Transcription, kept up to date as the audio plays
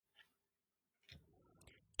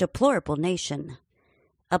Deplorable Nation,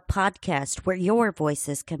 a podcast where your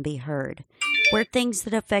voices can be heard, where things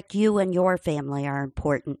that affect you and your family are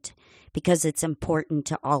important, because it's important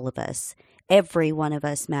to all of us. Every one of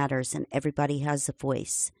us matters and everybody has a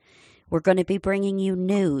voice. We're going to be bringing you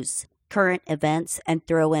news, current events, and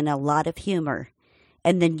throw in a lot of humor.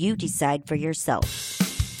 And then you decide for yourself.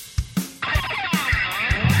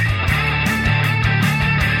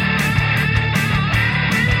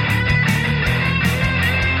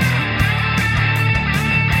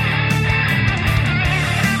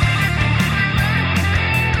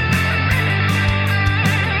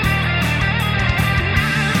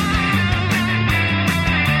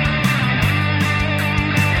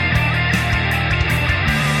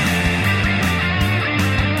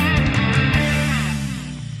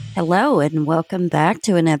 Hello, and welcome back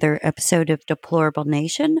to another episode of Deplorable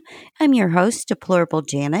Nation. I'm your host, Deplorable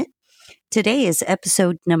Janet. Today is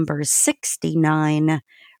episode number 69,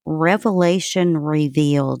 Revelation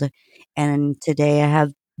Revealed. And today I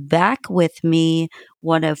have back with me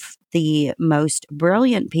one of the most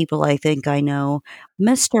brilliant people I think I know,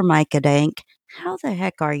 Mr. Micah Dank. How the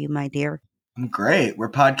heck are you, my dear? I'm great.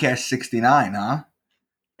 We're podcast 69, huh?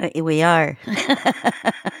 We are.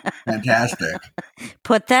 Fantastic.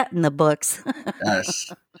 Put that in the books.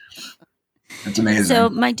 Yes. It's amazing. So,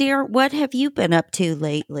 my dear, what have you been up to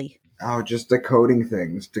lately? Oh, just decoding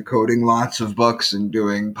things. Decoding lots of books and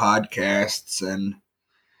doing podcasts and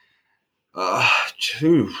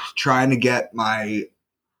trying to get my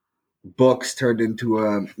books turned into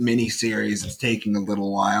a mini series. It's taking a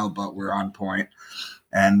little while, but we're on point.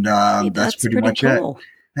 And that's pretty much cool. It.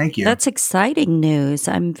 Thank you. That's exciting news.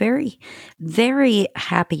 I'm very, very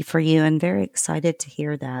happy for you and very excited to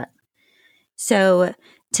hear that. So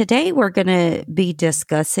today we're going to be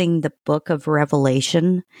discussing the book of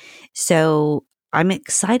Revelation. So I'm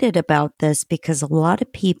excited about this because a lot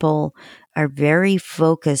of people are very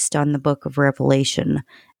focused on the book of Revelation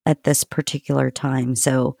at this particular time.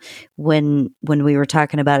 So when we were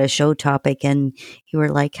talking about a show topic and you were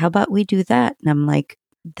like, how about we do that? And I'm like,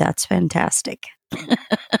 that's fantastic.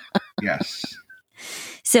 Yes.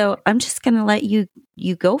 So I'm just going to let you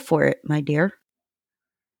go for it, my dear.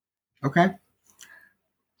 Okay.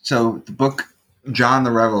 So the book John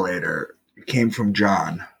the Revelator came from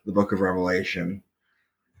John, the book of Revelation.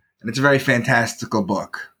 And it's a very fantastical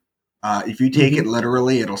book. If you take it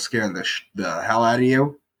literally, it'll scare the hell out of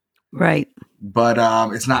you. Right. But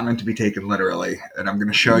it's not meant to be taken literally. And I'm going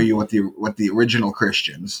to show you what the original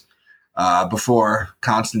Christians, before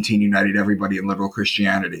Constantine united everybody in literal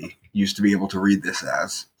Christianity, used to be able to read this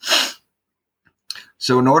as.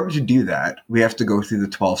 So in order to do that, we have to go through the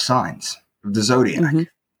 12 signs of the zodiac. Mm-hmm.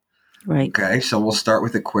 Right. Okay, so we'll start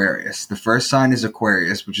with Aquarius. The first sign is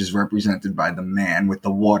Aquarius, which is represented by the man with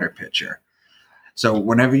the water pitcher. So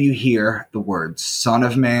whenever you hear the words Son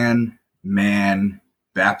of Man, man,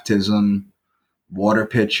 baptism, water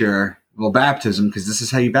pitcher, well, baptism, because this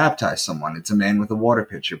is how you baptize someone. It's a man with a water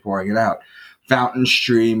pitcher pouring it out. Fountain,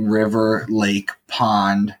 stream, river, lake,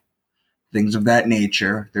 pond, things of that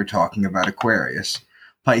nature. They're talking about Aquarius.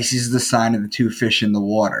 Pisces is the sign of the two fish in the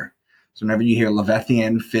water. So whenever you hear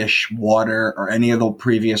Leviathan, fish, water, or any of the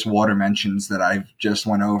previous water mentions that I've just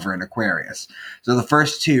went over in Aquarius. So the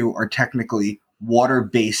first two are technically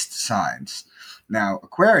water-based signs. Now,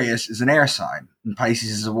 Aquarius is an air sign, and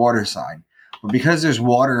Pisces is a water sign. But because there's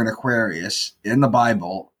water in Aquarius in the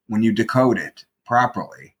Bible, when you decode it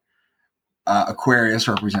properly, Aquarius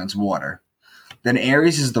represents water. Then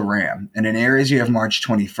Aries is the ram. And in Aries, you have March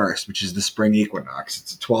 21st, which is the spring equinox.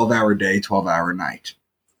 It's a 12-hour day, 12-hour night.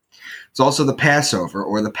 It's also the Passover,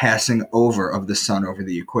 or the passing over of the sun over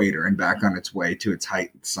the equator and back on its way to its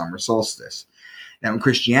height at the summer solstice. Now, in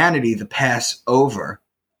Christianity, the Passover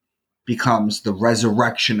becomes the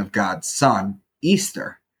resurrection of God's son,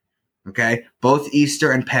 Easter. Okay? Both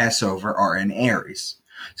Easter and Passover are in Aries.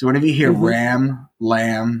 So whenever you hear ram,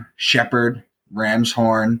 lamb, shepherd, ram's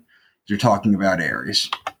horn, you're talking about Aries.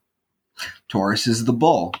 Taurus is the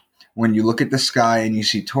bull. When you look at the sky and you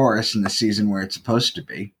see Taurus in the season where it's supposed to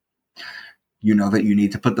be, you know that you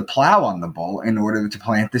need to put the plow on the bull in order to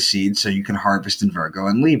plant the seed so you can harvest in Virgo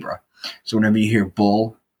and Libra. So whenever you hear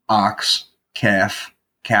bull, ox, calf,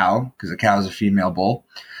 cow, because a cow is a female bull,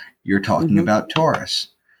 you're talking about Taurus.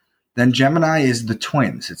 Then Gemini is the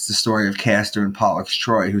twins. It's the story of Castor and Pollux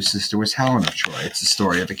Troy, whose sister was Helen of Troy. It's the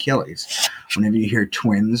story of Achilles. Whenever you hear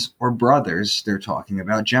twins or brothers, they're talking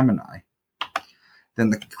about Gemini.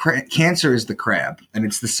 Then the Cancer is the crab, and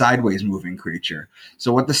it's the sideways moving creature.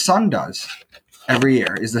 So what the sun does every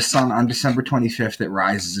year is the sun on December 25th, it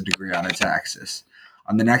rises a degree on its axis.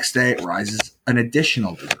 On the next day, it rises an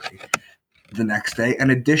additional degree. The next day, an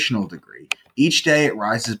additional degree. Each day it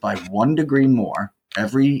rises by 1 degree more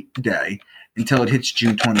every day until it hits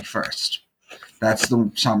June 21st. That's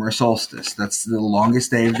the summer solstice. That's the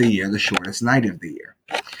longest day of the year, the shortest night of the year.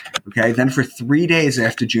 Okay, then for 3 days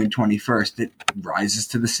after June 21st, it rises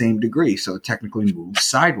to the same degree, so it technically moves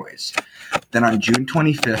sideways. Then on June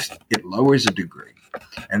 25th, it lowers a degree,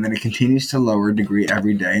 and then it continues to lower a degree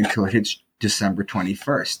every day until it hits December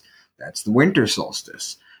 21st. That's the winter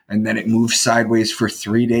solstice. And then it moves sideways for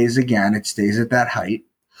 3 days again. It stays at that height,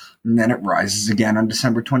 and then it rises again on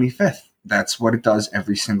December 25th. That's what it does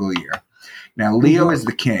every single year. Now, Leo is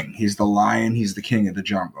the king. He's the lion. He's the king of the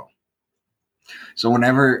jungle. So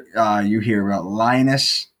whenever you hear about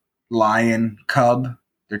lioness, lion, cub,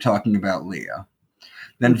 they're talking about Leo.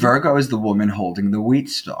 Then Virgo is the woman holding the wheat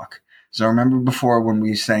stalk. So remember before when we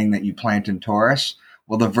were saying that you plant in Taurus?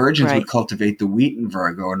 Well, the virgins would cultivate the wheat in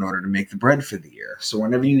Virgo in order to make the bread for the year. So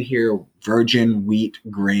whenever you hear virgin, wheat,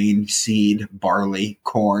 grain, seed, barley,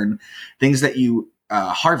 corn, things that you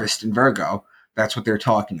harvest in Virgo, that's what they're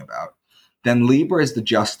talking about. Then Libra is the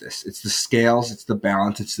justice. It's the scales, it's the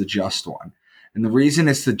balance, it's the just one. And the reason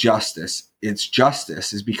it's justice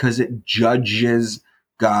is because it judges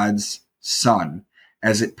God's sun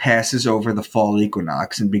as it passes over the fall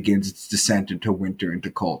equinox and begins its descent into winter, into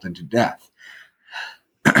cold, into death.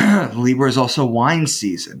 Libra is also wine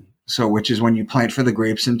season, so which is when you plant for the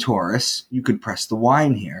grapes in Taurus, you could press the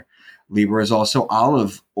wine here. Libra is also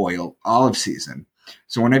olive season.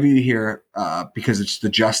 So whenever you hear, because it's the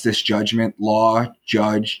justice, judgment, law,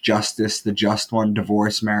 judge, justice, the just one,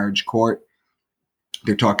 divorce, marriage, court,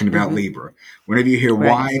 they're talking about Libra. Whenever you hear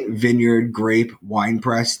wine, vineyard, grape, wine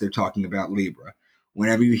press, they're talking about Libra.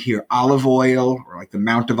 Whenever you hear olive oil, or like the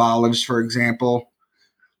Mount of Olives, for example,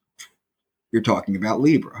 you're talking about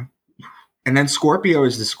Libra. And then Scorpio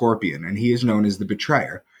is the scorpion, and he is known as the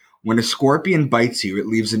betrayer. When a scorpion bites you, it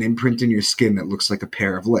leaves an imprint in your skin that looks like a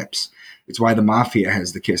pair of lips. It's why the mafia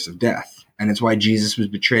has the kiss of death. And it's why Jesus was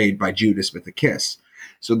betrayed by Judas with a kiss.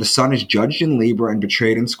 So the sun is judged in Libra and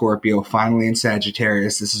betrayed in Scorpio, finally in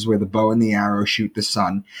Sagittarius. This is where the bow and the arrow shoot the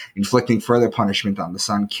sun, inflicting further punishment on the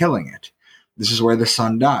sun, killing it. This is where the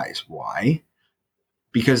sun dies. Why?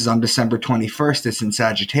 Because on December 21st, it's in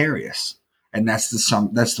Sagittarius. And that's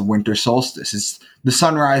the winter solstice. The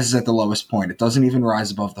sun rises at the lowest point. It doesn't even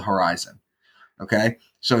rise above the horizon. Okay?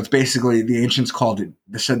 So it's basically, the ancients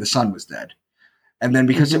they said the sun was dead. And then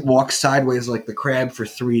because it walks sideways like the crab for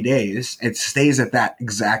 3 days, it stays at that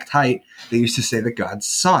exact height. They used to say that God's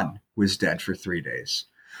son was dead for 3 days.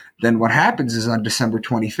 Then what happens is on December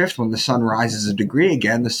 25th, when the sun rises a degree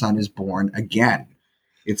again, the sun is born again.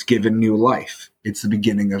 It's given new life. It's the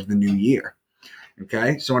beginning of the new year.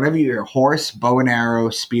 Okay? So whenever you hear horse, bow and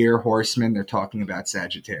arrow, spear, horseman, they're talking about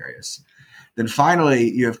Sagittarius. Then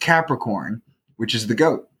finally, you have Capricorn, which is the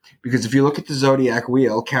goat. Because if you look at the zodiac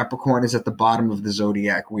wheel, Capricorn is at the bottom of the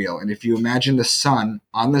zodiac wheel. And if you imagine the sun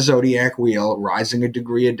on the zodiac wheel rising a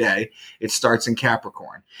degree a day, it starts in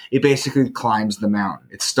Capricorn. It basically climbs the mountain.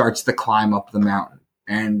 It starts to climb up the mountain.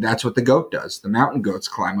 And that's what the goat does. The mountain goats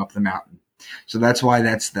climb up the mountain. So that's why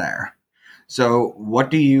that's there. So what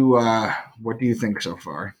do you think so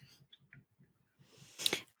far?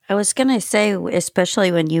 I was going to say,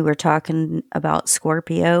 especially when you were talking about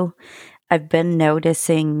Scorpio, I've been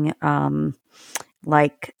noticing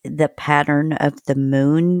like the pattern of the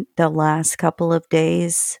moon the last couple of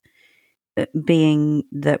days, being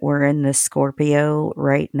that we're in the Scorpio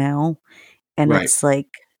right now. And it's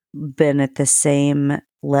like been at the same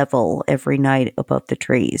level every night above the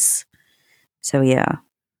trees. So yeah,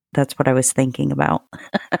 that's what I was thinking about.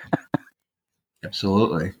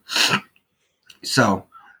 Absolutely. So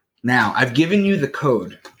now I've given you the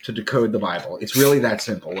code to decode the Bible. It's really that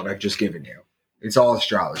simple, what I've just given you. It's all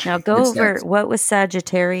astrology. Now go over, what was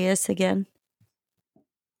Sagittarius again?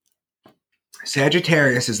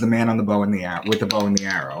 Sagittarius is the man on the bow and the arrow, with the bow and the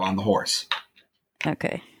arrow on the horse.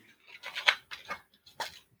 Okay.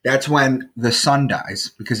 That's when the sun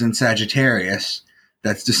dies, because in Sagittarius,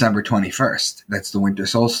 that's December 21st. That's the winter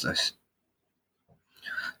solstice.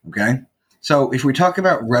 Okay? So if we talk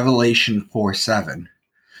about Revelation 4:7,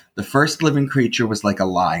 the first living creature was like a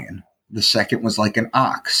lion. The second was like an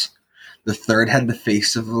ox. The third had the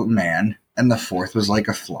face of a man. And the fourth was like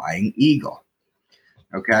a flying eagle.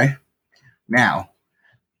 Okay? Now,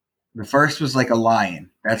 the first was like a lion.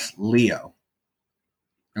 That's Leo.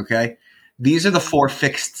 Okay? These are the 4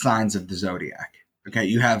 fixed signs of the zodiac. Okay?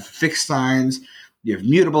 You have fixed signs. You have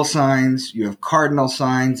mutable signs. You have cardinal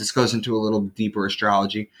signs. This goes into a little deeper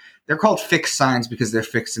astrology. They're called fixed signs because they're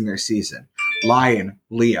fixed in their season. Lion,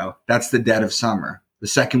 Leo, that's the dead of summer. The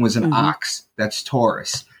second was an ox. That's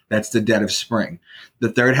Taurus. That's the dead of spring.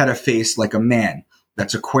 The third had a face like a man.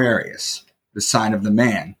 That's Aquarius, the sign of the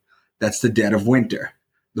man. That's the dead of winter.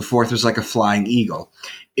 The fourth was like a flying eagle.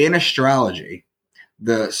 In astrology,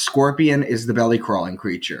 the scorpion is the belly crawling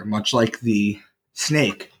creature, much like the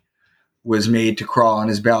snake was made to crawl on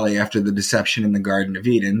his belly after the deception in the Garden of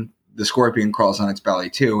Eden. The scorpion crawls on its belly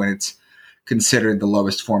too, and it's considered the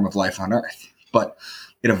lowest form of life on earth. But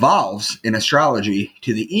it evolves in astrology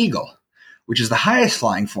to the eagle, which is the highest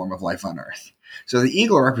flying form of life on earth. So the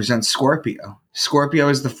eagle represents Scorpio. Scorpio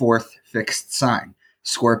is the fourth fixed sign.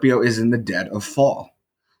 Scorpio is in the dead of fall.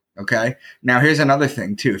 Okay? Now here's another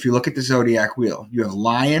thing too. If you look at the zodiac wheel, you have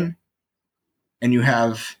Lion and you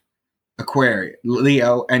have Aquarius,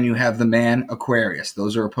 Leo, and you have the man Aquarius.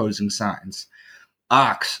 Those are opposing signs.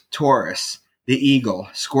 Ox, Taurus, the eagle,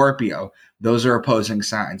 Scorpio, those are opposing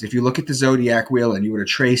signs. If you look at the zodiac wheel and you were to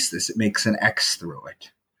trace this, it makes an X through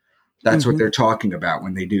it. That's what they're talking about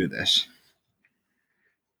when they do this.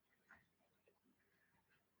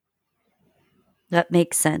 That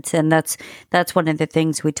makes sense. And that's one of the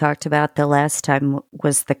things we talked about the last time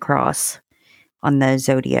was the cross on the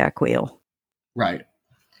zodiac wheel. Right.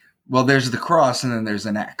 Well, there's the cross and then there's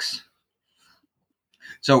an X.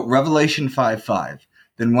 So Revelation 5:5.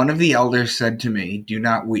 Then one of the elders said to me, "Do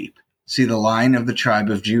not weep. See, the Lion of the tribe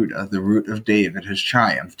of Judah, the Root of David, has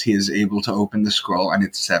triumphed. He is able to open the scroll and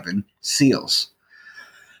its 7 seals."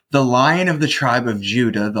 The Lion of the tribe of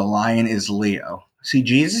Judah, the lion is Leo. See,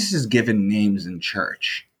 Jesus is given names in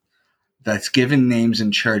church. That's given names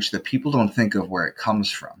in church that people don't think of where it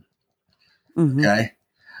comes from. Okay?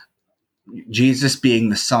 Jesus being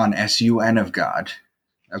the Son, S-U-N of God.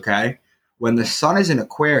 Okay? When the sun is in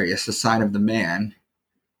Aquarius, the sign of the man,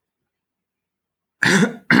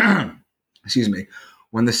 excuse me,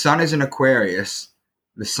 when the sun is in Aquarius,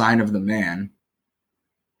 the sign of the man,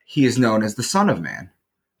 he is known as the Son of Man.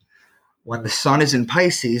 When the sun is in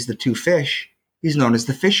Pisces, the 2 fish, he's known as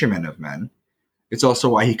the fisherman of men. It's also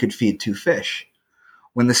why he could feed 2 fish.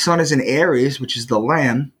 When the sun is in Aries, which is the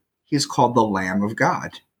lamb, he's called the Lamb of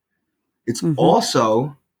God. It's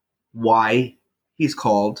also why he's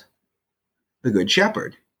called the Good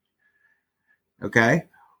Shepherd. Okay?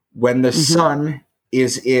 When the sun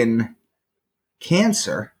is in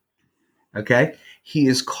Cancer, okay, he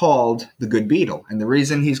is called the Good Beetle. And the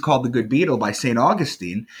reason he's called the Good Beetle by St.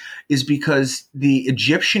 Augustine is because the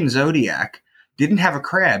Egyptian zodiac didn't have a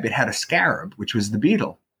crab, it had a scarab, which was the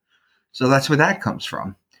beetle. So that's where that comes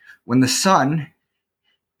from. When the sun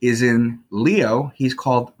is in Leo, he's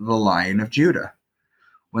called the Lion of Judah.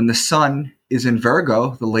 When the sun is in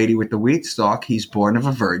Virgo, the lady with the wheat stalk, he's born of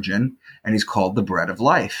a virgin, and he's called the bread of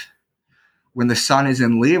life. When the sun is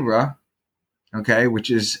in Libra, okay, which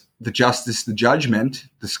is the justice, the judgment,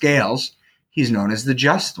 the scales, he's known as the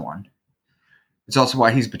just one. It's also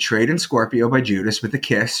why he's betrayed in Scorpio by Judas with a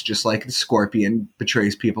kiss, just like the scorpion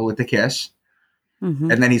betrays people with a kiss.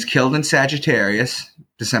 And then he's killed in Sagittarius,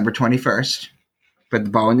 December 21st, by the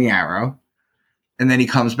bow and the arrow. And then he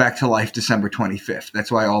comes back to life December 25th.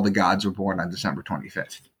 That's why all the gods were born on December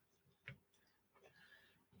 25th.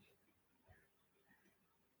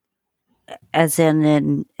 As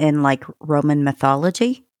in like Roman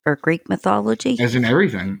mythology or Greek mythology? As in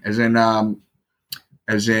everything. As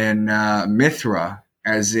in Mithra,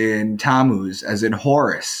 as in Tammuz, as in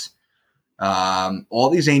Horus.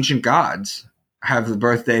 All these ancient gods have the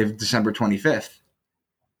birthday of December 25th.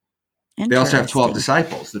 They also have 12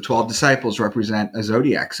 disciples. The 12 disciples represent a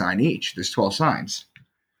zodiac sign each. There's 12 signs.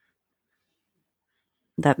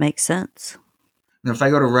 That makes sense. Now, if I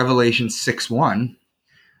go to Revelation 6:1,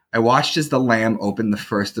 I watched as the Lamb opened the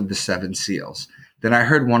first of the 7 seals. Then I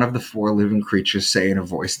heard one of the 4 living creatures say in a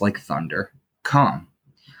voice like thunder, "Come."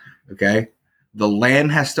 Okay? The Lamb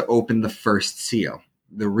has to open the first seal.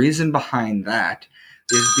 The reason behind that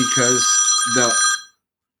is because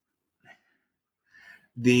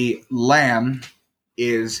the Lamb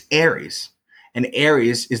is Aries. And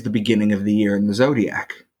Aries is the beginning of the year in the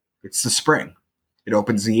zodiac. It's the spring. It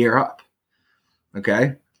opens the year up.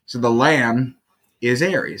 Okay? So the Lamb is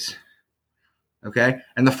Aries. Okay?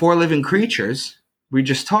 And the 4 living creatures we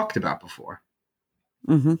just talked about before.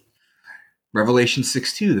 Revelation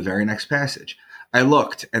 6:2, the very next passage. I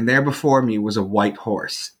looked, and there before me was a white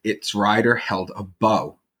horse. Its rider held a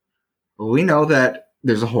bow. Well, we know that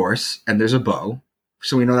there's a horse and there's a bow.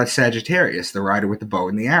 So we know that's Sagittarius, the rider with the bow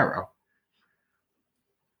and the arrow.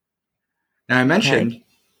 Now I mentioned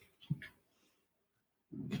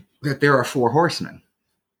that there are 4 horsemen.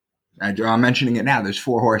 I'm mentioning it now. There's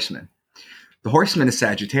 4 horsemen. The horseman is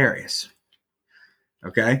Sagittarius.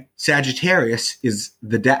 Okay? Sagittarius is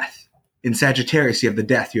the death. In Sagittarius, you have the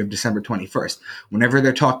death. You have December 21st. Whenever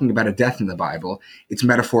they're talking about a death in the Bible, it's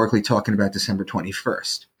metaphorically talking about December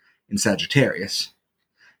 21st in Sagittarius.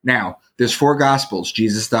 Now, there's 4 Gospels.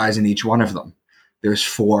 Jesus dies in each one of them. There's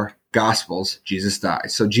 4 Gospels. Jesus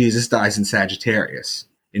dies. So Jesus dies in Sagittarius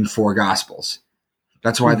in 4 Gospels.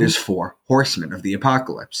 That's why there's 4 horsemen of the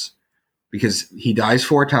apocalypse. Because he dies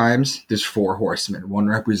 4 times, there's 4 horsemen. One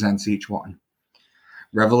represents each one.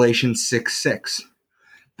 Revelation 6:6.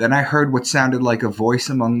 Then I heard what sounded like a voice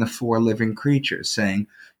among the 4 living creatures, saying,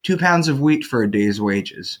 2 pounds of wheat for a day's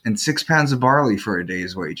wages, and 6 pounds of barley for a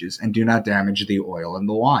day's wages, and do not damage the oil and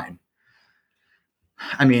the wine.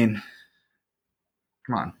 I mean,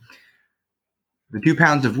 come on. The 2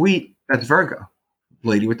 pounds of wheat, that's Virgo,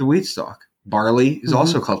 lady with the wheat stalk. Barley is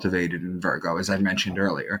also cultivated in Virgo, as I mentioned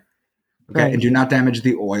earlier. Okay, right. And do not damage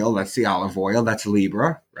the oil. That's the olive oil. That's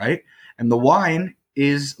Libra, right? And the wine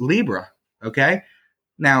is Libra, okay?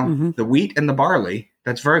 Now, the wheat and the barley,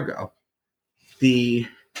 that's Virgo. The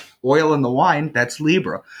oil and the wine, that's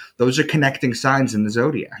Libra. Those are connecting signs in the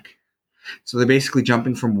zodiac. So they're basically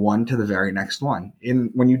jumping from one to the very next one.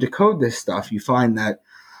 When you decode this stuff, you find that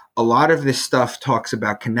a lot of this stuff talks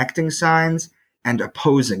about connecting signs and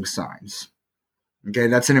opposing signs. Okay,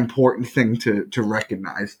 that's an important thing to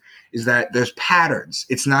recognize, is that there's patterns.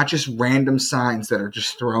 It's not just random signs that are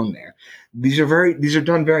just thrown there. These are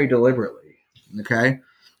done very deliberately. Okay.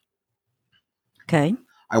 Okay.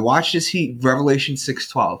 I watched as Revelation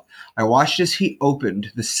 6:12. I watched as he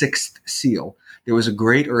opened the 6th seal. There was a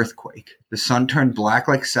great earthquake. The sun turned black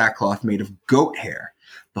like sackcloth made of goat hair.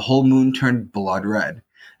 The whole moon turned blood red,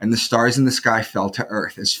 and the stars in the sky fell to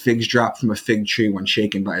earth as figs drop from a fig tree when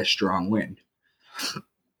shaken by a strong wind.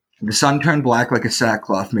 The sun turned black like a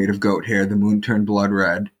sackcloth made of goat hair. The moon turned blood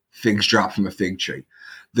red. Figs dropped from a fig tree.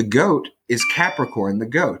 The goat is Capricorn, the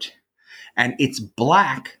goat. And it's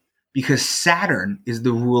black because Saturn is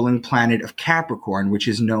the ruling planet of Capricorn, which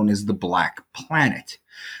is known as the black planet.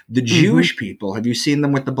 The Jewish people, have you seen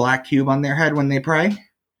them with the black cube on their head when they pray?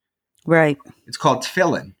 Right. It's called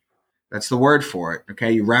tefillin. That's the word for it.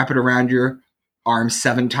 Okay. You wrap it around your arm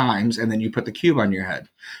 7 times, and then you put the cube on your head.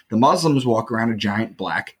 The Muslims walk around a giant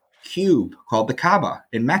black cube called the Kaaba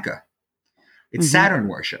in Mecca. It's Saturn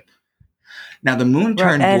worship. Now the moon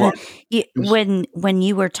turned blood. When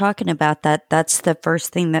you were talking about that, that's the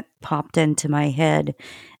first thing that popped into my head.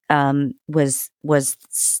 Was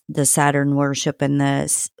the Saturn worship and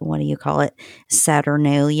the, what do you call it,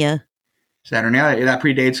 Saturnalia? Saturnalia, that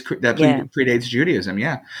predates Judaism,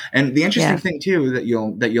 yeah. And the interesting thing too that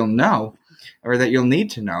you'll know, or that you'll need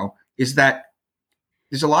to know, is that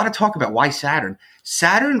there's a lot of talk about why Saturn.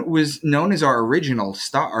 Saturn was known as our original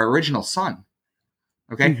star, our original sun.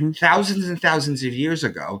 Okay, thousands and thousands of years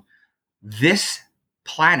ago, this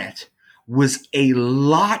planet was a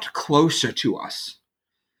lot closer to us.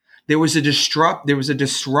 There was a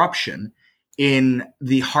disruption in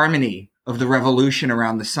the harmony of the revolution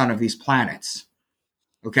around the sun of these planets.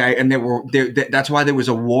 Okay, and that's why there was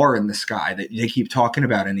a war in the sky that they keep talking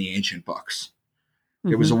about in the ancient books.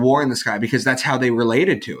 There was a war in the sky because that's how they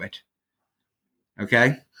related to it.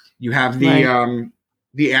 Okay, you have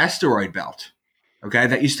the asteroid belt. Okay,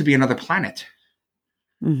 that used to be another planet.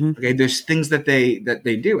 Okay, there's things that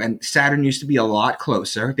they do, and Saturn used to be a lot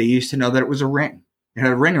closer. They used to know that it was a ring. It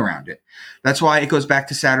had a ring around it. That's why it goes back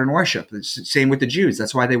to Saturn worship. It's the same with the Jews.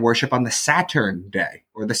 That's why they worship on the Saturn day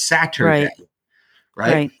or the Saturn day,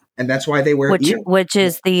 right? And that's why they wear which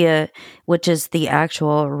is the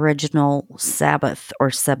actual original Sabbath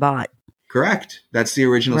or Sabbat. Correct. That's the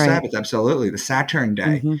original Sabbath. Absolutely, the Saturn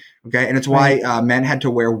day. Okay, and it's why men had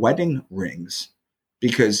to wear wedding rings.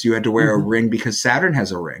 Because you had to wear a ring because Saturn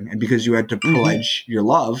has a ring, and because you had to pledge your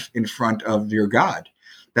love in front of your God.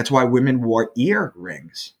 That's why women wore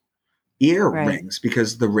earrings,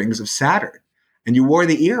 because the rings of Saturn. And you wore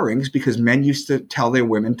the earrings because men used to tell their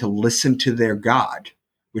women to listen to their God,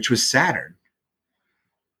 which was Saturn.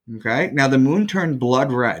 Okay. Now the moon turned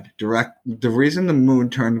blood red. The reason the moon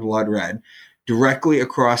turned blood red directly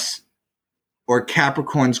across, or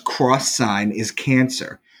Capricorn's cross sign, is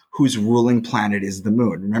Cancer, whose ruling planet is the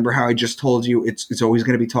moon. Remember how I just told you it's always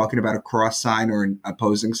going to be talking about a cross sign or an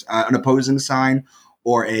opposing sign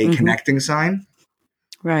or a connecting sign?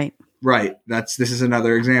 Right. This is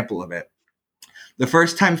another example of it. The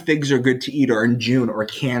first time figs are good to eat are in June or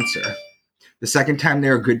Cancer. The second time they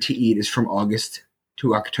are good to eat is from August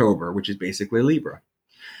to October, which is basically Libra.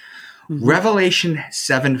 Revelation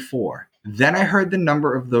 7:4. Then I heard the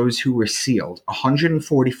number of those who were sealed,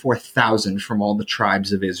 144,000 from all the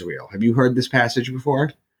tribes of Israel. Have you heard this passage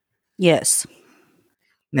before? Yes.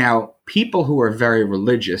 Now, people who are very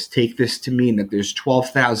religious take this to mean that there's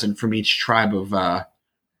 12,000 from each tribe of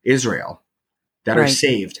Israel that are Right.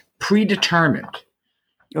 saved, predetermined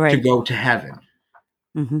to Right. go to heaven.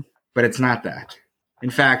 Mm-hmm. But it's not that. In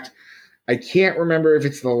fact, I can't remember if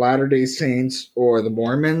it's the Latter-day Saints or the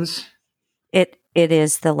Mormons. It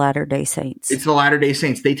is the Latter-day Saints. It's the Latter-day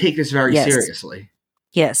Saints. They take this very Yes. seriously.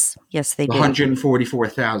 Yes. Yes, they The do.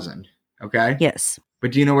 144,000. Okay? Yes.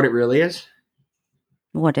 But do you know what it really is?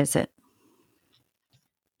 What is it?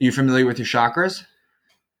 Are you familiar with your chakras?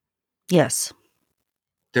 Yes.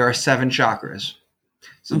 There are 7 chakras.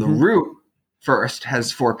 So the Mhm. root first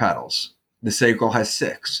has 4 petals. The sacral has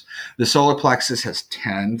 6. The solar plexus has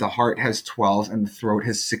 10. The heart has 12. And the throat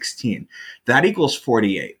has 16. That equals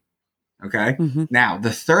 48. Okay? Mhm. Now,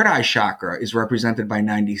 the third eye chakra is represented by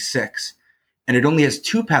 96. And it only has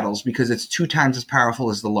 2 petals because it's 2 times as powerful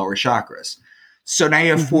as the lower chakras. So now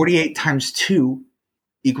you have Mhm. 48 times 2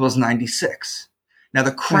 equals 96. Now,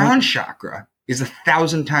 the crown chakra is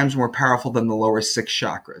 1,000 times more powerful than the lower 6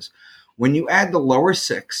 chakras. When you add the lower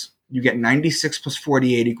 6, you get 96 plus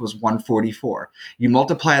 48 equals 144. You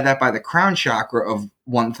multiply that by the crown chakra of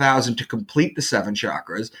 1,000 to complete the 7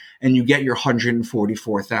 chakras, and you get your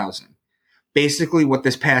 144,000. Basically, what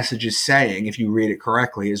this passage is saying, if you read it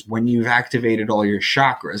correctly, is when you've activated all your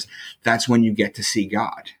chakras, that's when you get to see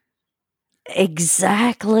God.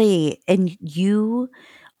 Exactly. And you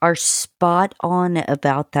are spot on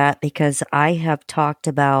about that, because I have talked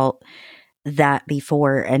about that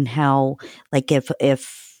before, and how, like,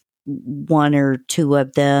 if one or two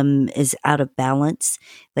of them is out of balance,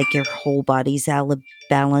 like your whole body's out of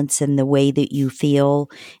balance in the way that you feel,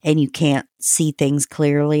 and you can't see things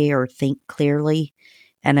clearly or think clearly.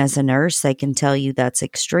 And as a nurse, I can tell you that's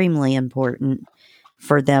extremely important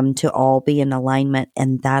for them to all be in alignment.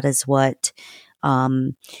 And that is what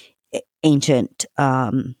um, ancient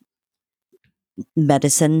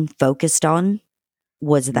medicine focused on,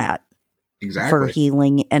 was that for Exactly.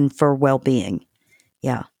 healing and for well-being.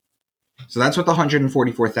 Yeah. So that's what the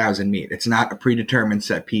 144,000 mean. It's not a predetermined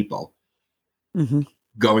set people Mm-hmm.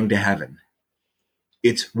 going to heaven.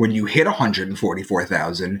 It's when you hit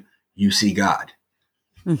 144,000, you see God.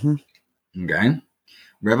 Mm-hmm. Okay?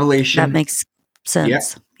 Revelation. That makes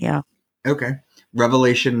sense. Yeah. Okay.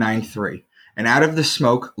 Revelation 9:3. And out of the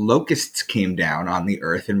smoke, locusts came down on the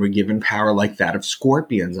earth and were given power like that of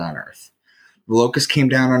scorpions on earth. The locusts came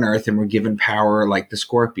down on earth and were given power like the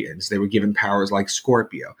scorpions. They were given powers like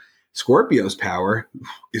Scorpio. Scorpio's power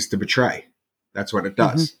is to betray. That's what it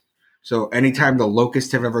does. Mm-hmm. So anytime the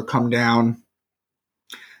locusts have ever come down,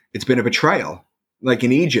 it's been a betrayal. Like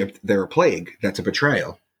in Egypt, they're a plague. That's a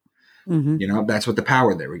betrayal. Mm-hmm. You know, that's what the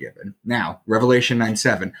power they were given. Now, Revelation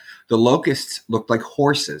 9:7, the locusts looked like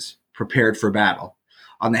horses prepared for battle.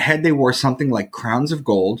 On the head, they wore something like crowns of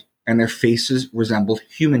gold, and their faces resembled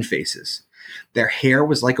human faces. Their hair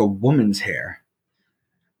was like a woman's hair,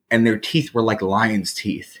 and their teeth were like lions'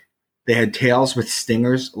 teeth. They had tails with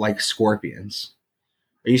stingers like scorpions.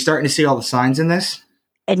 Are you starting to see all the signs in this?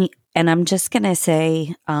 And I'm just going to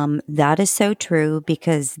say that is so true,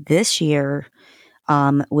 because this year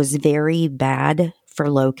was very bad for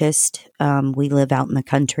locust. We live out in the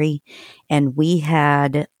country, and we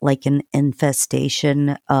had like an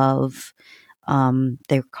infestation of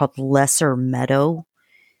they're called lesser meadow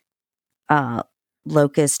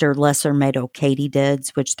locust, or lesser meadow katydids,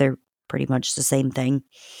 which they're pretty much the same thing.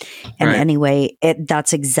 And Right. anyway,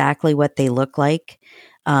 that's exactly what they look like.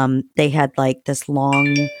 They had like this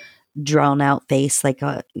long, drawn out face, like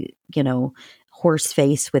a, horse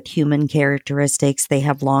face with human characteristics. They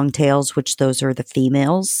have long tails, which those are the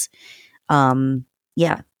females.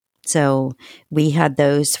 Yeah. So we had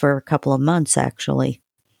those for a couple of months, actually.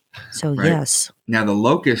 So Right. yes. Now, the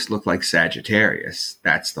locusts look like Sagittarius.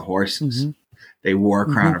 That's the horses. Mhm. They wore a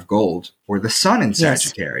crown Mhm. of gold, or the sun in Yes.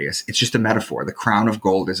 Sagittarius. It's just a metaphor. The crown of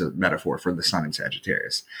gold is a metaphor for the sun in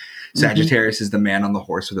Sagittarius. Mhm. Sagittarius is the man on the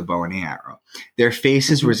horse with a bow and the arrow. Their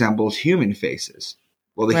faces Mhm. resembled human faces.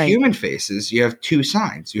 Well, the Right. human faces, you have 2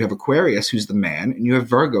 signs. You have Aquarius, who's the man, and you have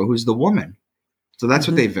Virgo, who's the woman. So that's Mhm.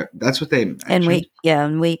 what they mentioned.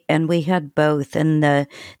 And we had both, and the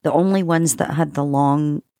only ones that had the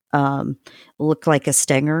long look like a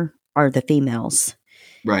stinger are the females.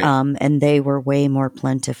 Right. And they were way more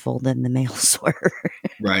plentiful than the males were.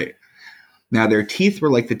 Right. Now, their teeth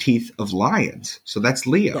were like the teeth of lions. So that's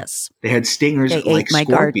Leo. Yes. They had stingers They like ate my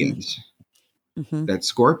garden. scorpions. Mm-hmm. That's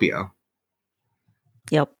Scorpio.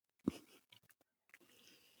 Yep.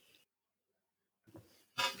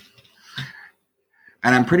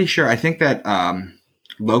 And I'm pretty sure, I think that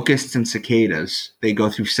locusts and cicadas, they go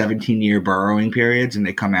through 17-year burrowing periods and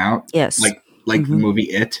they come out. Yes. Like like the movie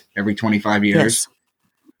It, every 25 years, Yes.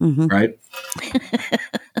 Mm-hmm. right?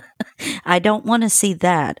 I don't want to see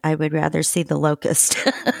that. I would rather see the locust.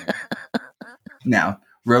 Now,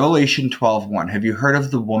 Revelation 12:1. Have you heard of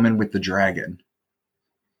the woman with the dragon?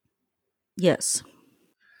 Yes.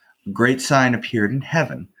 A great sign appeared in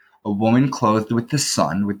heaven. A woman clothed with the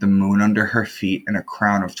sun, with the moon under her feet, and a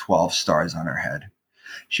crown of 12 stars on her head.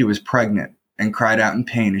 She was pregnant and cried out in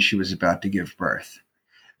pain as she was about to give birth.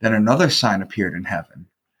 Then another sign appeared in heaven,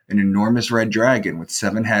 an enormous red dragon with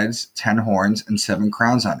 7 heads, 10 horns, and 7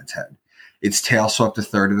 crowns on its head. Its tail swept a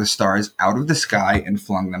third of the stars out of the sky and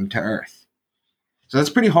flung them to earth. So that's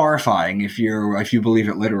pretty horrifying if you believe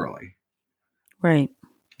it literally. Right.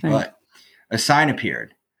 But a sign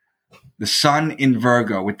appeared. The sun in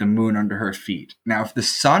Virgo with the moon under her feet. Now, if the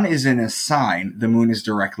sun is in a sign, the moon is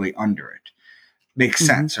directly under it. Makes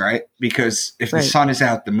sense, right? Because if the sun is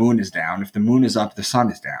out, the moon is down. If the moon is up, the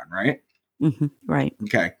sun is down, right? Right.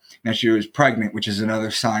 Okay. Now, she was pregnant, which is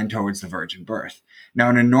another sign towards the virgin birth. Now,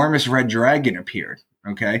 an enormous red dragon appeared,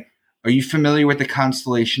 okay? Are you familiar with the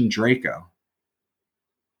constellation Draco?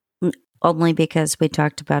 Only because we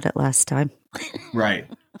talked about it last time. Right.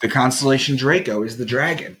 The constellation Draco is the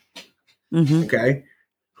dragon, okay?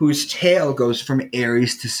 Whose tail goes from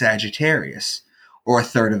Aries to Sagittarius, or a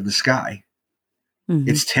third of the sky.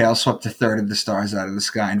 Its tail swept a third of the stars out of the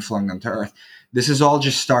sky and flung them to earth. This is all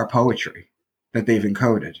just star poetry that they've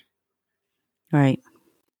encoded. Right.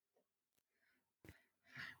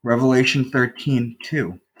 Revelation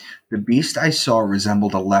 13:2. The beast I saw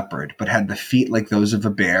resembled a leopard, but had the feet like those of a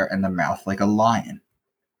bear and the mouth like a lion.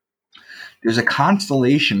 There's a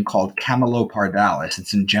constellation called Camelopardalis.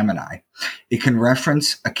 It's in Gemini. It can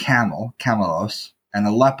reference a camel, Camelos, and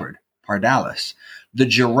a leopard, Pardalis. The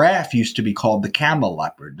giraffe used to be called the camel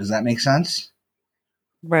leopard. Does that make sense?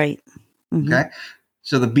 Right. Okay.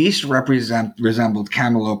 So the beast resembled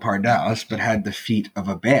Camelopardalis, but had the feet of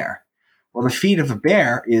a bear. Well, the feet of a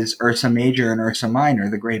bear is Ursa Major and Ursa Minor,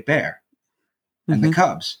 the great bear, and the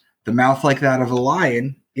cubs. The mouth like that of a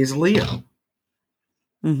lion is Leo.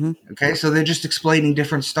 Okay, so they're just explaining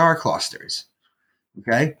different star clusters.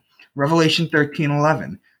 Okay, Revelation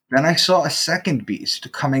 13:11. Then I saw a second beast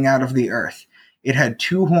coming out of the earth. It had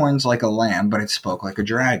 2 horns like a lamb, but it spoke like a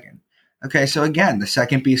dragon. Okay, so again, the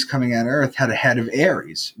second beast coming out of earth had a head of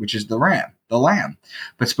Aries, which is the lamb,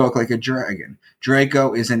 but spoke like a dragon.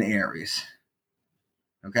 Draco is in Aries.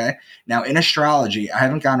 Okay, now in astrology, I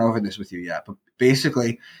haven't gone over this with you yet, but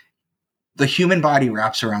basically, the human body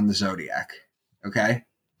wraps around the zodiac. Okay,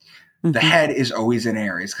 the head is always in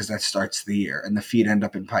Aries because that starts the year, and the feet end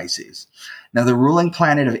up in Pisces. Now, the ruling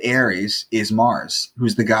planet of Aries is Mars,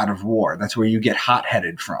 who's the god of war. That's where you get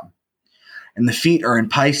hot-headed from. And the feet are in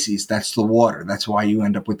Pisces. That's the water. That's why you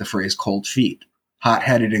end up with the phrase cold feet.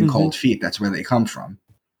 Hot-headed and cold feet. That's where they come from.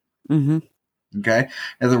 Okay?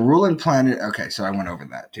 Now, the ruling planet... Okay, so I went over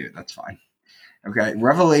that too. That's fine. Okay,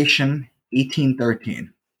 Revelation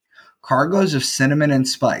 18:13. Cargoes of cinnamon and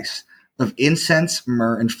spice, of incense,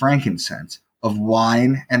 myrrh, and frankincense, of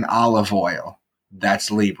wine and olive oil.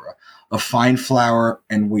 That's Libra. Of fine flour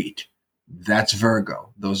and wheat. That's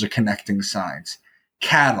Virgo. Those are connecting signs.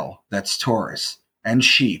 Cattle, that's Taurus. And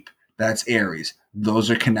sheep, that's Aries. Those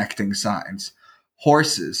are connecting signs.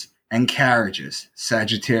 Horses and carriages,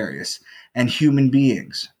 Sagittarius. And human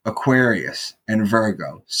beings, Aquarius and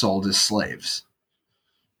Virgo, sold as slaves.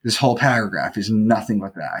 This whole paragraph is nothing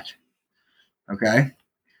but that. Okay?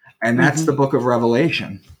 And that's the book of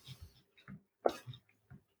Revelation.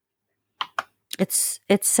 It's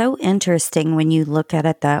so interesting when you look at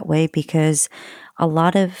it that way, because a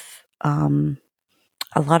lot of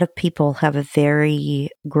people have a very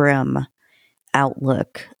grim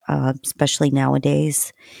outlook, especially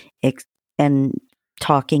nowadays, and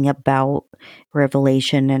talking about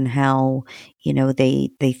Revelation and how,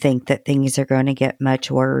 they think that things are going to get much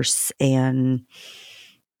worse, and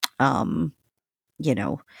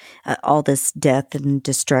all this death and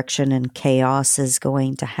destruction and chaos is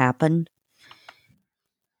going to happen.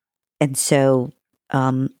 And so,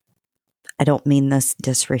 I don't mean this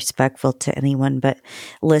disrespectful to anyone, but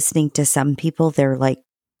listening to some people, they're like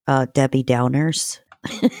Debbie Downers.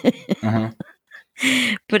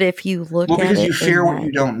 But if you look at it... Well, because you fear what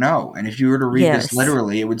you don't know. And if you were to read this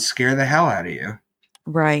literally, it would scare the hell out of you.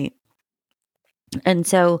 Right. And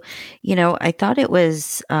so, I thought it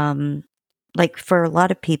was... like for a lot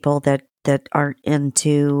of people that aren't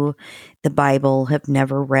into the Bible, have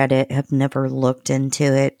never read it, have never looked into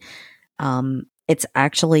it, it's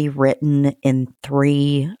actually written in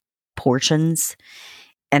 3 portions,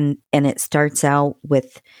 and it starts out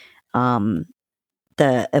with the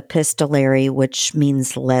the epistolary, which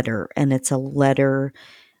means letter, and it's a letter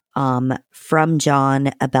from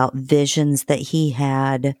John about visions that he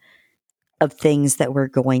had of things that were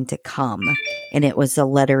going to come. And it was a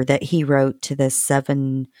letter that he wrote to the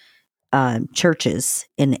 7 churches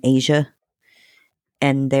in Asia.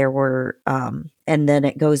 And there were, and then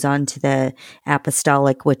it goes on to the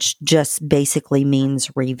apostolic, which just basically means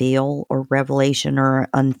reveal or revelation or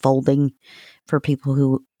unfolding for people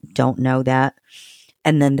who don't know that.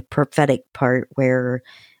 And then the prophetic part where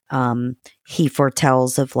he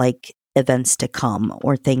foretells of like events to come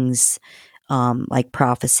or things like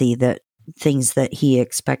prophecy, that things that he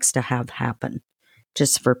expects to have happen,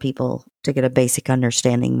 just for people to get a basic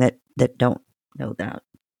understanding that don't know that.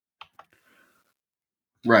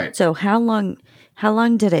 Right. So how long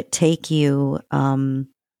did it take you to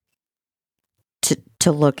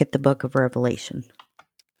look at the book of Revelation?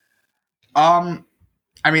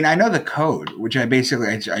 I mean, I know the code, which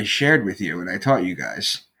I shared with you and I taught you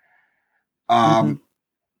guys.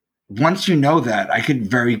 Once you know that, I could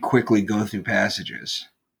very quickly go through passages.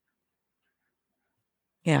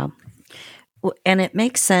 Yeah. And it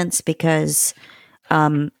makes sense because,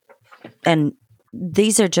 and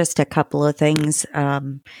these are just a couple of things,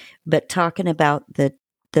 but talking about the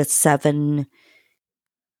 7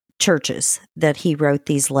 churches that he wrote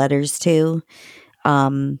these letters to,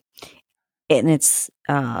 and it's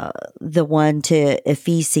the one to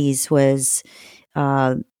Ephesus was,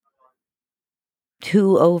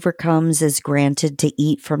 who overcomes is granted to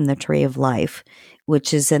eat from the tree of life,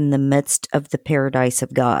 which is in the midst of the paradise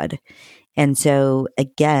of God. And so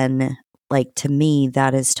again, like to me,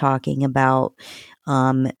 that is talking about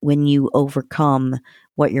when you overcome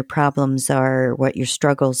what your problems are, what your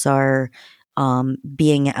struggles are,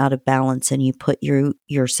 being out of balance, and you put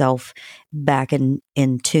yourself back in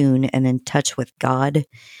tune and in touch with God,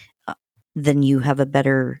 then you have a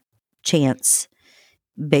better chance,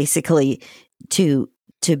 basically, to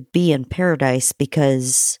be in paradise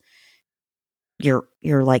because you're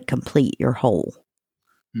like complete, you're whole.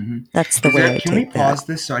 That's the way I take that. Can we pause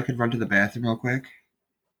this so I could run to the bathroom real quick?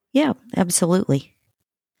 Yeah, absolutely.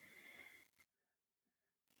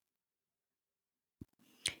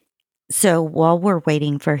 So while we're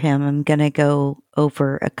waiting for him, I'm going to go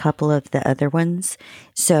over a couple of the other ones.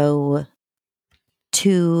 So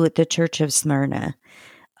to the church of Smyrna,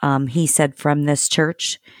 he said, from this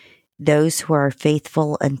church, those who are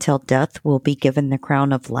faithful until death will be given the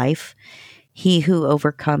crown of life. He who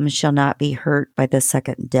overcomes shall not be hurt by the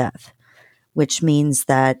second death, which means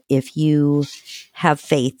that if you have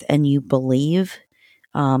faith and you believe,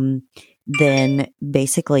 then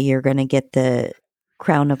basically you're going to get the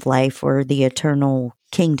crown of life, or the eternal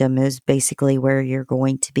kingdom is basically where you're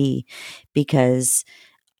going to be, because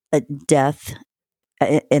death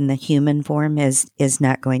in the human form is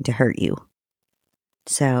not going to hurt you.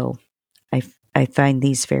 So I find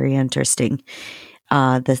these very interesting.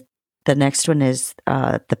 The next one is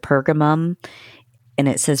the Pergamum, and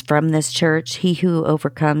it says, from this church, he who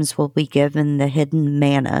overcomes will be given the hidden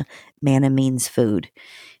manna. Manna means food,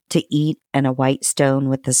 to eat, and a white stone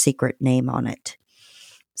with the secret name on it.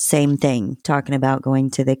 Same thing, talking about going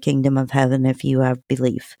to the kingdom of heaven if you have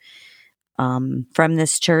belief. From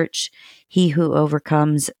this church, he who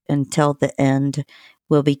overcomes until the end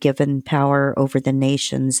will be given power over the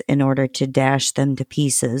nations in order to dash them to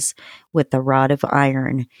pieces with a rod of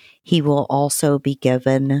iron. He will also be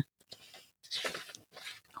given,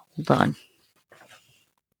 hold on,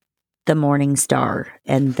 the morning star,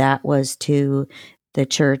 and that was to the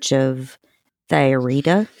church of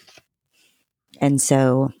Thyatira. And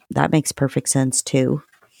so that makes perfect sense too.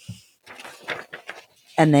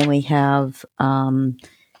 And then we have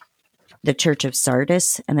the church of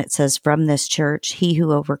Sardis, and it says, from this church, he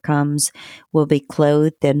who overcomes will be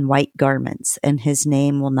clothed in white garments, and his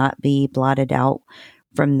name will not be blotted out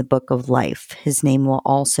from the book of life. His name will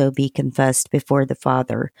also be confessed before the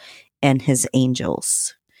Father and his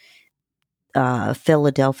angels.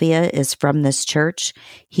 Philadelphia is from this church.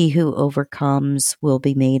 He who overcomes will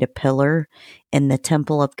be made a pillar in the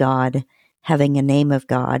temple of God, having a name of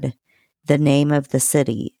God. The name of the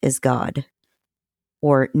city is God,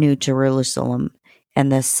 or New Jerusalem,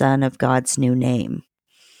 and the Son of God's new name.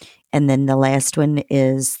 And then the last one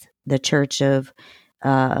is the church of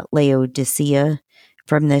Laodicea.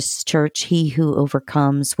 From this church, he who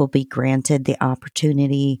overcomes will be granted the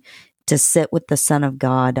opportunity to sit with the Son of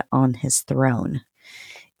God on his throne.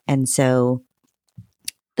 And so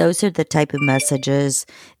those are the type of messages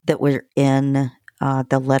that were in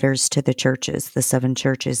the letters to the churches, the 7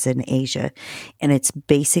 churches in Asia. And it's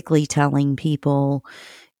basically telling people,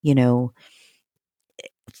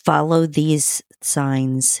 follow these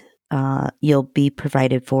signs. You'll be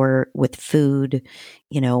provided for with food,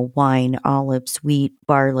 wine, olives, wheat,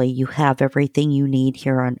 barley. You have everything you need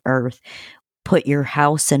here on earth. Put your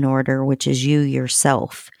house in order, which is you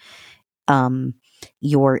yourself.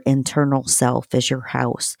 Your internal self is your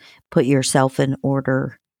house. Put yourself in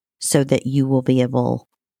order so that you will be able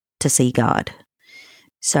to see God.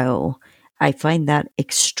 So I find that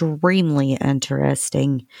extremely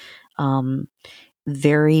interesting.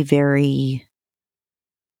 Very, very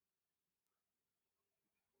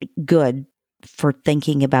good for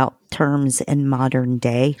thinking about terms in modern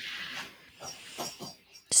day.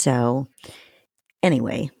 So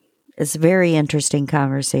anyway, it's a very interesting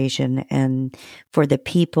conversation. And for the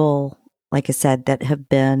people, like I said, that have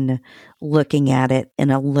been looking at it in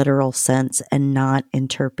a literal sense and not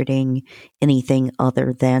interpreting anything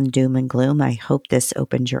other than doom and gloom, I hope this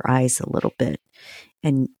opens your eyes a little bit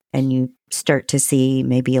and you start to see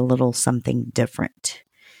maybe a little something different.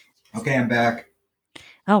 Okay, I'm back.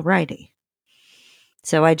 Alrighty.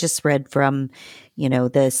 So I just read from,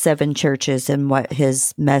 the 7 churches and what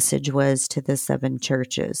his message was to the 7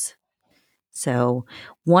 churches. So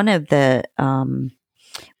one of the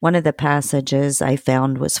passages I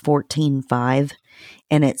found was 14:5,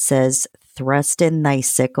 and it says, "Thrust in thy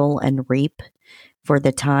sickle and reap, for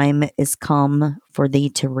the time is come for thee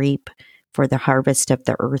to reap, for the harvest of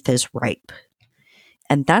the earth is ripe."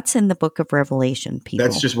 And that's in the book of Revelation, people.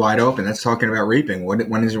 That's just wide open. That's talking about reaping. When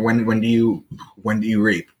do you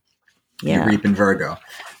reap? Yeah. You reap in Virgo.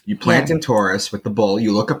 You plant in Taurus with the bull.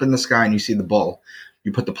 You look up in the sky and you see the bull.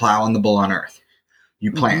 You put the plow on the bull on earth.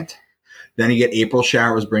 You plant. Mm-hmm. Then you get April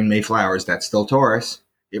showers bring May flowers. That's still Taurus.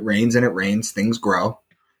 It rains and it rains. Things grow.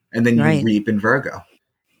 And then you reap in Virgo.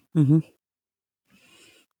 Mm-hmm.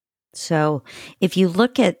 So if you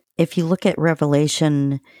look at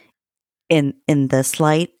Revelation in this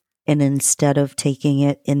light, and instead of taking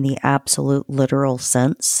it in the absolute literal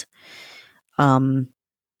sense,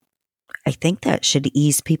 I think that should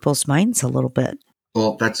ease people's minds a little bit.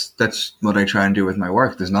 Well, that's what I try and do with my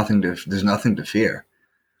work. There's nothing to fear.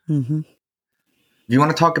 Mm-hmm. If you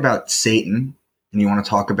want to talk about Satan and you want to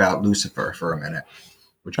talk about Lucifer for a minute,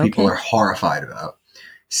 which people are horrified about,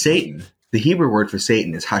 Satan. The Hebrew word for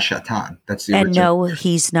Satan is Hashatan. That's the original. And no,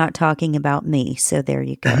 he's not talking about me. So there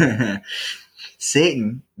you go.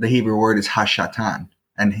 Satan, the Hebrew word is Hashatan.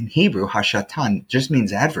 And in Hebrew, Hashatan just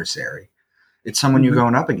means adversary. It's someone you're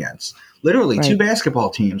going up against. Literally, 2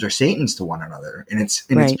 basketball teams are Satans to one another. And it's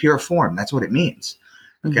in its pure form. That's what it means.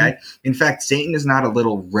 Okay? Mm-hmm. In fact, Satan is not a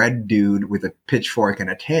little red dude with a pitchfork and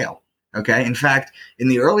a tail. Okay? In fact, in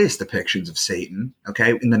the earliest depictions of Satan,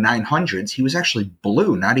 okay, in the 900s, he was actually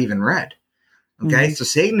blue, not even red. Okay, mm-hmm. So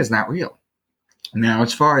Satan is not real. Now,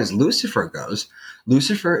 as far as Lucifer goes,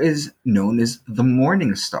 Lucifer is known as the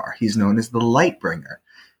morning star. He's known as the light bringer.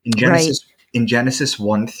 In Genesis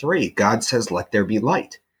 1:3, God says, "Let there be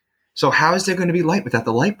light." So how is there going to be light without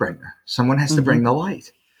the light bringer? Someone has to bring the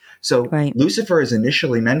light. So Lucifer is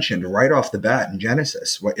initially mentioned right off the bat in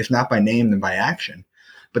Genesis, if not by name, then by action.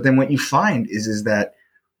 But then what you find is that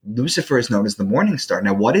Lucifer is known as the morning star.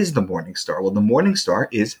 Now, what is the morning star? Well, the morning star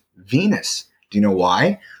is Venus. Do you know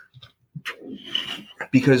why?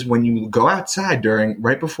 Because when you go outside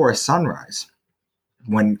right before a sunrise,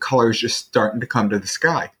 when colors just starting to come to the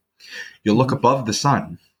sky, you'll look above the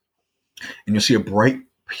sun and you'll see a bright,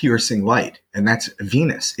 piercing light. And that's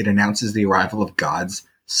Venus. It announces the arrival of God's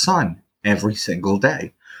sun every single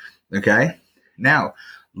day. Okay? Now,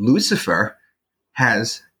 Lucifer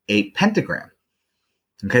has a pentagram.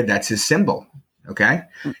 Okay? That's his symbol. Okay?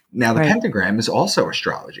 Now, the pentagram is also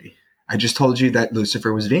astrology. I just told you that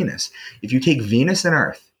Lucifer was Venus. If you take Venus and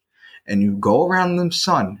Earth and you go around the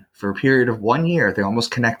sun for a period of 1 year, they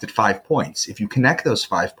almost connect at 5 points. If you connect those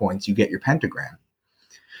 5 points, you get your pentagram.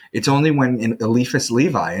 It's only when Eliphas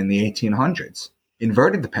Levi in the 1800s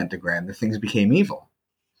inverted the pentagram that things became evil.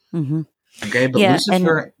 Mm-hmm. Okay, but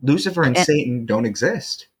Lucifer and Satan don't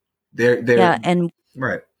exist. They're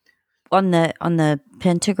right on the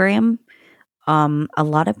pentagram. A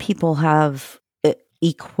lot of people have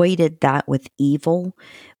equated that with evil,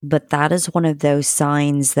 but that is one of those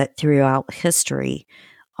signs that throughout history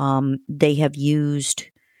they have used,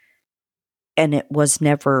 and it was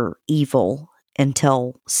never evil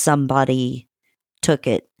until somebody took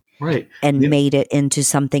it and made it into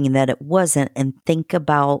something that it wasn't. And think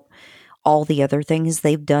about all the other things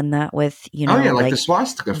they've done that with, like the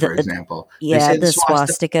swastika, for example. The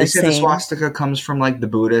swastika. They say the swastika comes from like the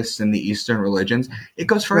Buddhists and the Eastern religions. It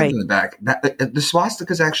goes further in the back. The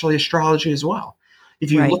swastika is actually astrology as well.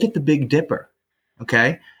 If you look at the Big Dipper,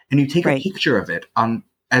 okay, and you take a picture of it on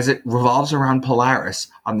as it revolves around Polaris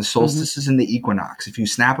on the Mm-hmm. solstices and the equinox. If you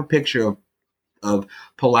snap a picture of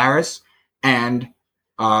Polaris and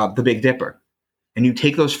the Big Dipper, and you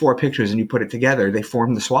take those 4 pictures and you put it together, they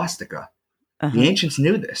form the swastika. The Uh-huh. ancients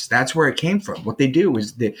knew this. That's where it came from. What they do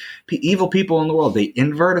is the evil people in the world, they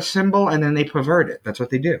invert a symbol and then they pervert it. That's what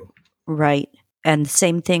they do. Right. And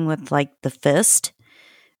same thing with like the fist.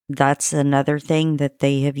 That's another thing that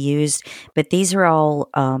they have used. But these are all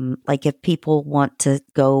like if people want to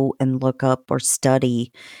go and look up or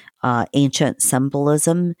study ancient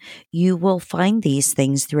symbolism, you will find these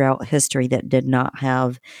things throughout history that did not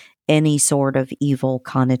have any sort of evil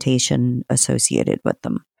connotation associated with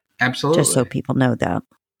them. Absolutely. Just so people know that.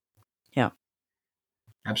 Yeah.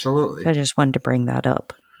 Absolutely. I just wanted to bring that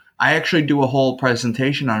up. I actually do a whole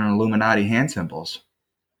presentation on Illuminati hand symbols.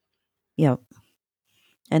 Yeah.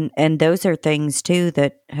 And those are things too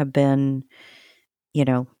that have been, you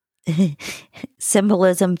know,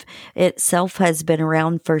 symbolism itself has been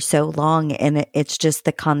around for so long, and it's just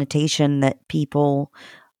the connotation that people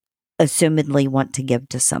assumedly want to give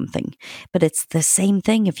to something. But it's the same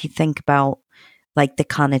thing if you think about like the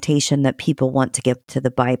connotation that people want to give to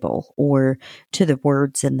the Bible or to the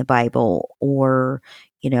words in the Bible or,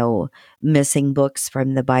 you know, missing books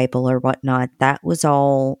from the Bible or whatnot. That was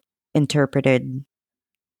all interpreted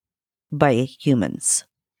by humans.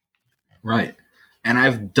 Right. And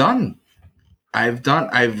I've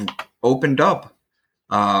opened up.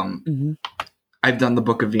 Mm-hmm. I've done the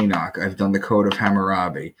Book of Enoch. I've done the Code of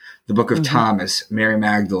Hammurabi, the Book of Mm-hmm. Thomas, Mary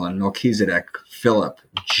Magdalene, Melchizedek, Philip,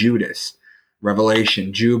 Judas,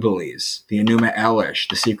 Revelation, Jubilees, the Enuma Elish,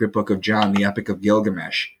 the Secret Book of John, the Epic of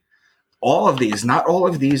Gilgamesh. All of these, not all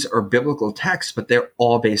of these are biblical texts, but they're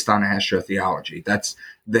all based on astrotheology. That's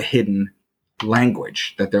the hidden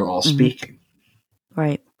language that they're all speaking.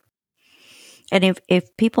 Right. And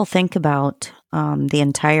if people think about the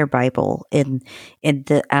entire Bible in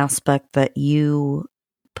the aspect that you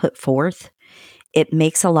put forth, it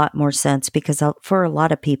makes a lot more sense because for a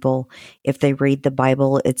lot of people, if they read the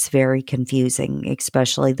Bible, it's very confusing,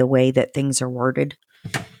 especially the way that things are worded.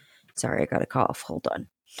 Sorry, I got a cough. Hold on.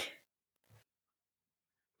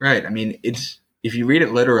 Right. I mean, if you read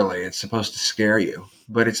it literally, it's supposed to scare you,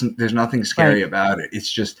 but there's nothing scary about it.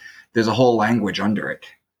 It's just there's a whole language under it.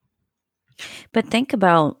 But think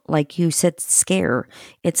about, like you said, scare.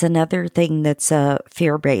 It's another thing that's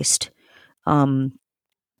fear-based.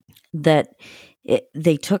 That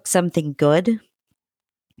they took something good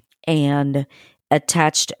and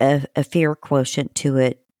attached a fear quotient to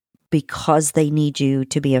it because they need you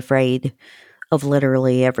to be afraid of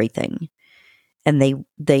literally everything. And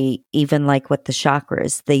they even like with the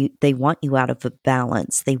chakras, they want you out of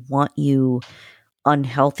balance. They want you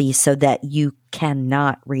unhealthy so that you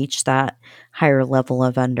cannot reach that higher level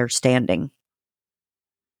of understanding.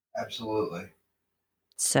 Absolutely.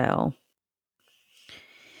 So,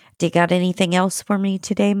 do you got anything else for me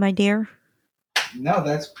today, my dear? No,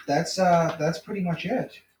 that's pretty much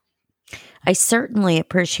it. I certainly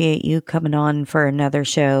appreciate you coming on for another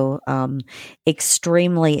show.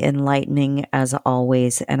 Extremely enlightening as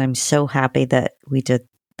always, and I'm so happy that we did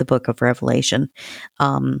the Book of Revelation.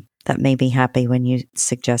 That made me happy when you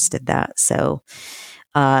suggested that. So,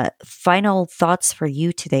 final thoughts for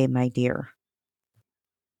you today, my dear.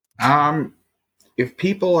 If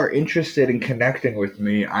people are interested in connecting with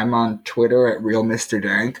me, I'm on Twitter at Real Mr.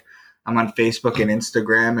 Dank. I'm on Facebook and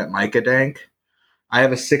Instagram at Micah Dank. I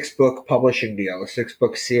have a 6-book publishing deal, a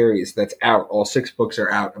 6-book series that's out. All 6 books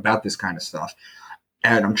are out about this kind of stuff.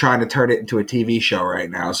 And I'm trying to turn it into a TV show right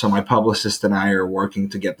now. So my publicist and I are working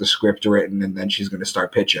to get the script written, and then she's going to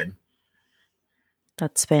start pitching.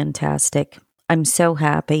 That's fantastic. I'm so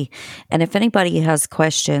happy. And if anybody has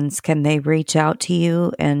questions, can they reach out to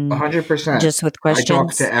you and 100%. just with questions? I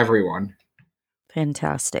talk to everyone.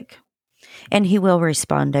 Fantastic. And he will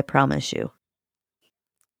respond, I promise you.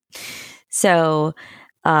 So,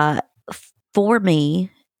 for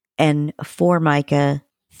me and for Micah,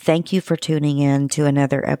 thank you for tuning in to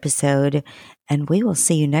another episode, and we will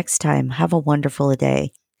see you next time. Have a wonderful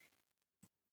day.